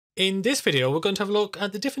In this video, we're going to have a look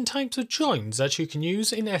at the different types of joins that you can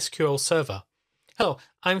use in SQL Server. Hello,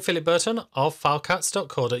 I'm Philip Burton of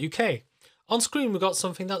filecats.co.uk. On screen, we've got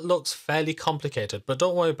something that looks fairly complicated, but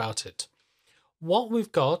don't worry about it. What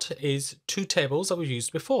we've got is two tables that we've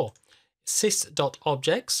used before.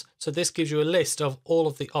 sys.objects, so this gives you a list of all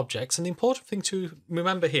of the objects, and the important thing to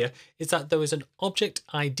remember here is that there is an object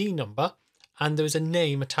ID number and there is a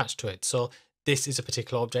name attached to it. So this is a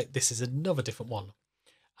particular object, this is another different one.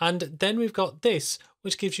 And then we've got this,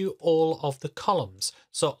 which gives you all of the columns.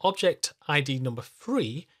 So object ID number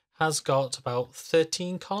 3 has got about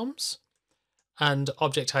 13 columns, and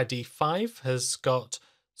object ID 5 has got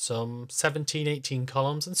some 17, 18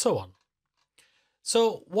 columns, and so on.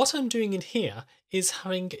 So what I'm doing in here is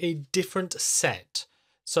having a different set.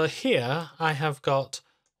 So here I have got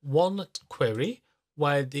one query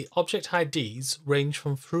where the object IDs range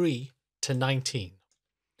from 3 to 19.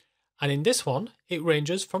 And in this one, it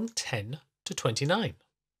ranges from 10 to 29.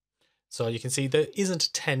 So you can see there isn't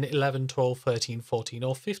a 10, 11, 12, 13, 14,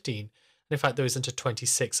 or 15. And in fact, there isn't a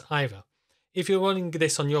 26 either. If you're running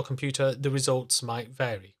this on your computer, the results might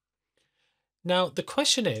vary. Now, the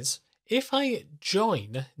question is, if I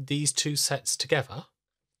join these two sets together,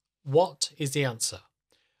 what is the answer?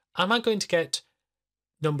 Am I going to get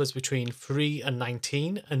numbers between 3 and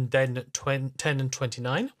 19 and then 10 and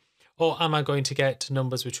 29? Or am I going to get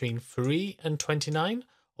numbers between 3 and 29,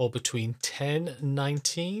 or between 10 and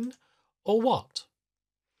 19, or what?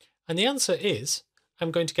 And the answer is, I'm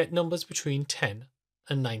going to get numbers between 10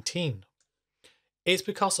 and 19. It's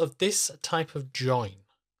because of this type of join.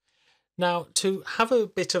 Now, to have a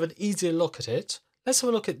bit of an easier look at it, let's have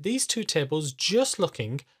a look at these two tables just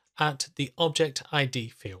looking at the object ID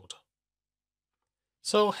field.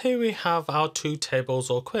 So here we have our two tables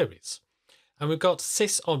or queries. And we've got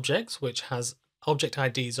sys.objects, which has object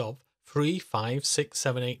IDs of 3, 5, 6,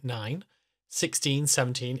 7, 8, 9, 16,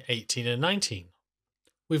 17, 18, and 19.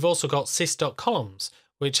 We've also got sys.columns,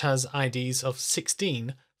 which has IDs of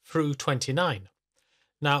 16 through 29.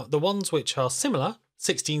 Now, the ones which are similar,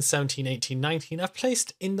 16, 17, 18, 19, are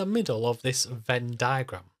placed in the middle of this Venn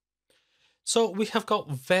diagram. So we have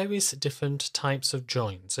got various different types of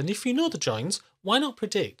joins. And if you know the joins, why not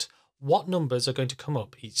predict what numbers are going to come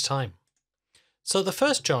up each time? So the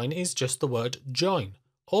first join is just the word join,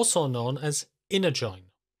 also known as inner join.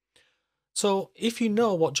 So if you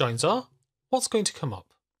know what joins are, what's going to come up?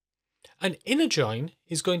 An inner join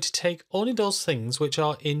is going to take only those things which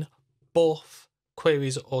are in both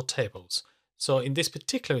queries or tables. So in this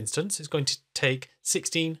particular instance, it's going to take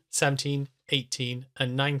 16, 17, 18,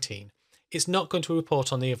 and 19. It's not going to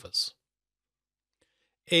report on the others.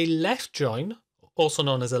 A left join, also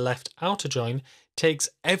known as a left outer join, takes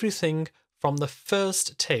everything from the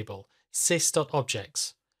first table,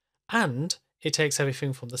 sys.objects, and it takes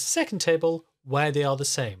everything from the second table where they are the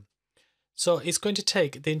same. So it's going to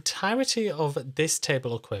take the entirety of this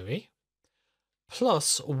table or query,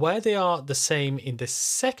 plus where they are the same in the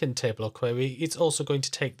second table or query, it's also going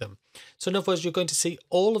to take them. So in other words, you're going to see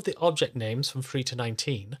all of the object names from 3 to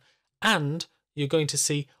 19, and you're going to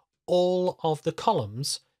see all of the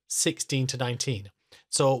columns 16 to 19.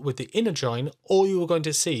 So with the inner join, all you are going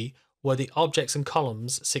to see were the objects and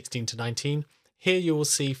columns 16 to 19. Here you will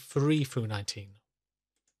see 3 through 19.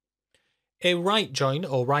 A right join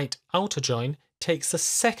or right outer join takes the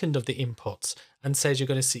second of the inputs and says you're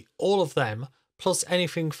going to see all of them plus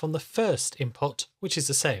anything from the first input, which is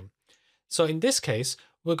the same. So in this case,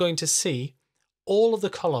 we're going to see all of the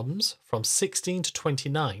columns from 16 to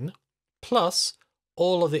 29 plus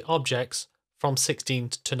all of the objects from 16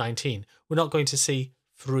 to 19. We're not going to see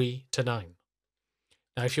 3 to 9.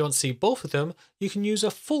 Now, if you want to see both of them, you can use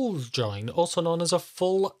a full join, also known as a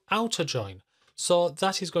full outer join. So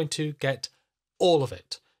that is going to get all of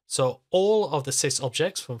it. So all of the sys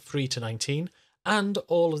objects from 3 to 19 and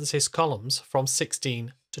all of the sys columns from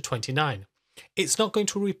 16 to 29. It's not going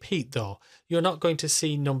to repeat though. You're not going to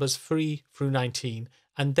see numbers 3 through 19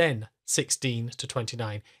 and then 16 to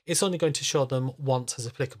 29. It's only going to show them once as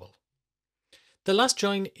applicable. The last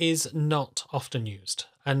join is not often used,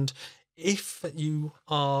 and if you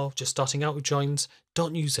are just starting out with joins,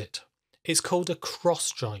 don't use it. It's called a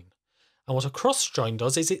cross join. And what a cross join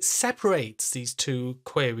does is it separates these two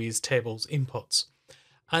queries, tables, inputs,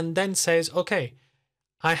 and then says, okay,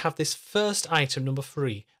 I have this first item, number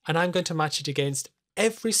 3, and I'm going to match it against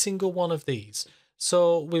every single one of these.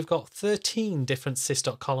 So we've got 13 different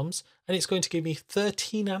sys.columns, and it's going to give me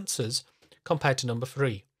 13 answers compared to number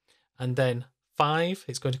 3. And then 5,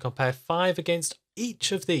 it's going to compare 5 against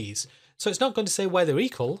each of these. So it's not going to say where they're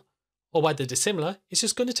equal or where they're dissimilar, it's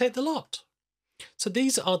just going to take the lot. So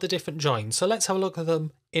these are the different joins. So let's have a look at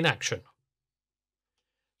them in action.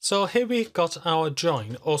 So here we got our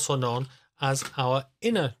join, also known as our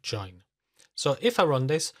inner join. So if I run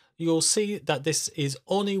this, you'll see that this is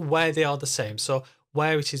only where they are the same. So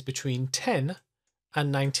where it is between 10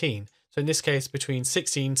 and 19. So in this case, between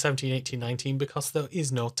 16, 17, 18, 19, because there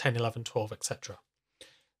is no 10, 11, 12, etc.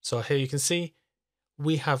 So here you can see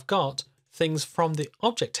we have got things from the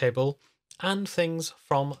object table and things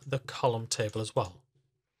from the column table as well.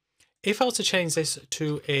 If I was to change this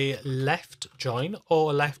to a left join or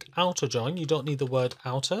a left outer join, you don't need the word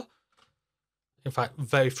outer. In fact,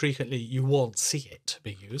 very frequently you won't see it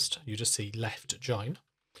be used. You just see left join.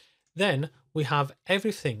 Then we have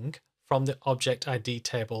everything from the object ID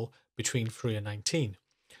table between 3 and 19.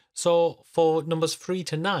 So for numbers 3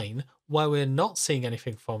 to 9, where we're not seeing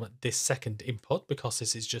anything from this second input, because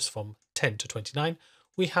this is just from 10 to 29,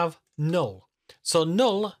 we have null. So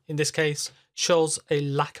null, in this case, shows a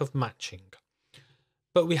lack of matching.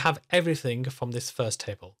 But we have everything from this first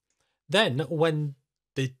table. Then when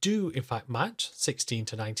they do in fact match, 16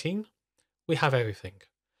 to 19, we have everything.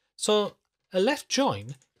 So a left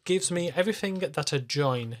join gives me everything that a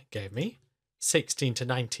join gave me, 16 to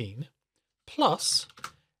 19, plus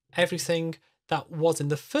everything that was in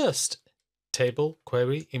the first table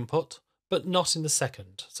query input, but not in the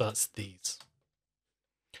second. So that's these.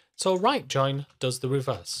 So right join does the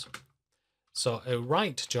reverse. So a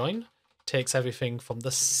right join takes everything from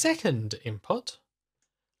the second input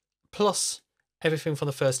plus everything from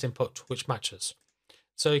the first input which matches.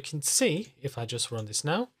 So you can see, if I just run this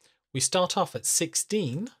now, we start off at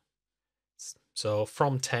 16, so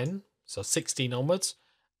from 10, so 16 onwards,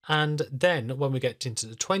 and then when we get into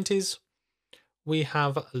the 20s, we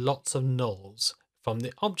have lots of nulls from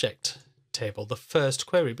the object table, the first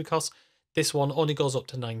query, because this one only goes up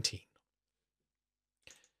to 19.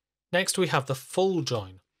 Next we have the full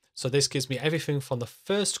join. So this gives me everything from the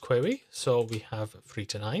first query, so we have 3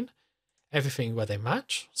 to 9, everything where they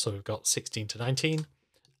match, so we've got 16 to 19,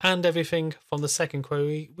 and everything from the second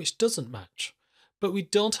query which doesn't match, but we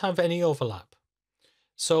don't have any overlap.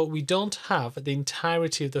 So we don't have the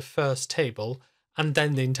entirety of the first table and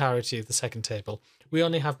then the entirety of the second table. We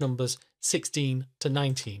only have numbers 16 to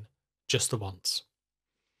 19, just the ones.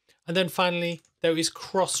 And then finally, there is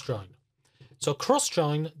cross join. So cross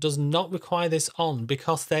join does not require this on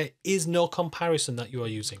because there is no comparison that you are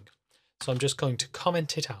using. So I'm just going to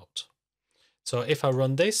comment it out. So if I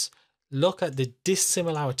run this, look at the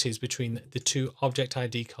dissimilarities between the two object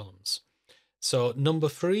ID columns. So number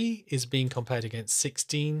 3 is being compared against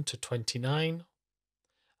 16 to 29.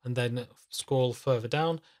 And then scroll further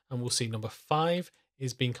down and we'll see number 5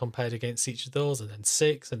 is being compared against each of those, and then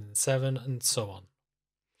 6 and then 7 and so on.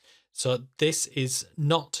 So this is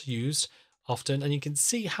not used often, and you can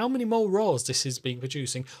see how many more rows this is being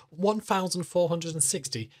producing,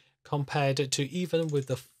 1,460 compared to even with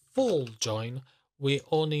the full join, we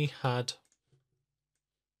only had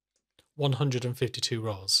 152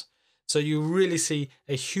 rows. So you really see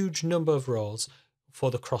a huge number of rows for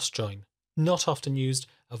the cross join. Not often used,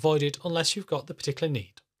 avoid it unless you've got the particular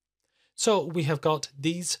need. So we have got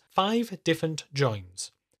these 5 different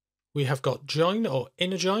joins. We have got join or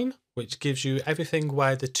inner join, which gives you everything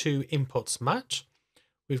where the two inputs match.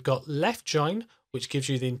 We've got left join, which gives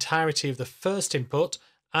you the entirety of the first input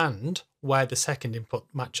and where the second input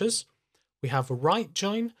matches. We have right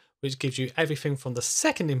join, which gives you everything from the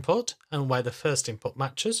second input and where the first input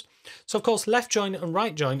matches. So of course, left join and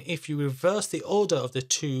right join, if you reverse the order of the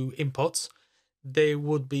two inputs, they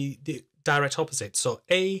would be the direct opposite. So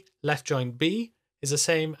A left join B is the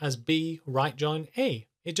same as B right join A.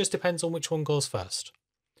 It just depends on which one goes first.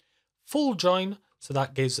 Full join, so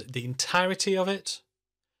that gives the entirety of it.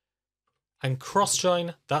 And cross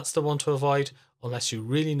join, that's the one to avoid unless you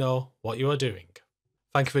really know what you are doing.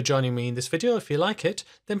 Thank you for joining me in this video. If you like it,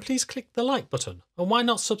 then please click the like button. And why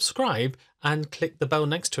not subscribe and click the bell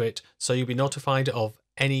next to it so you'll be notified of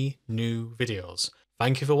any new videos.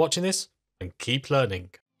 Thank you for watching this and keep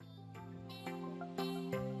learning.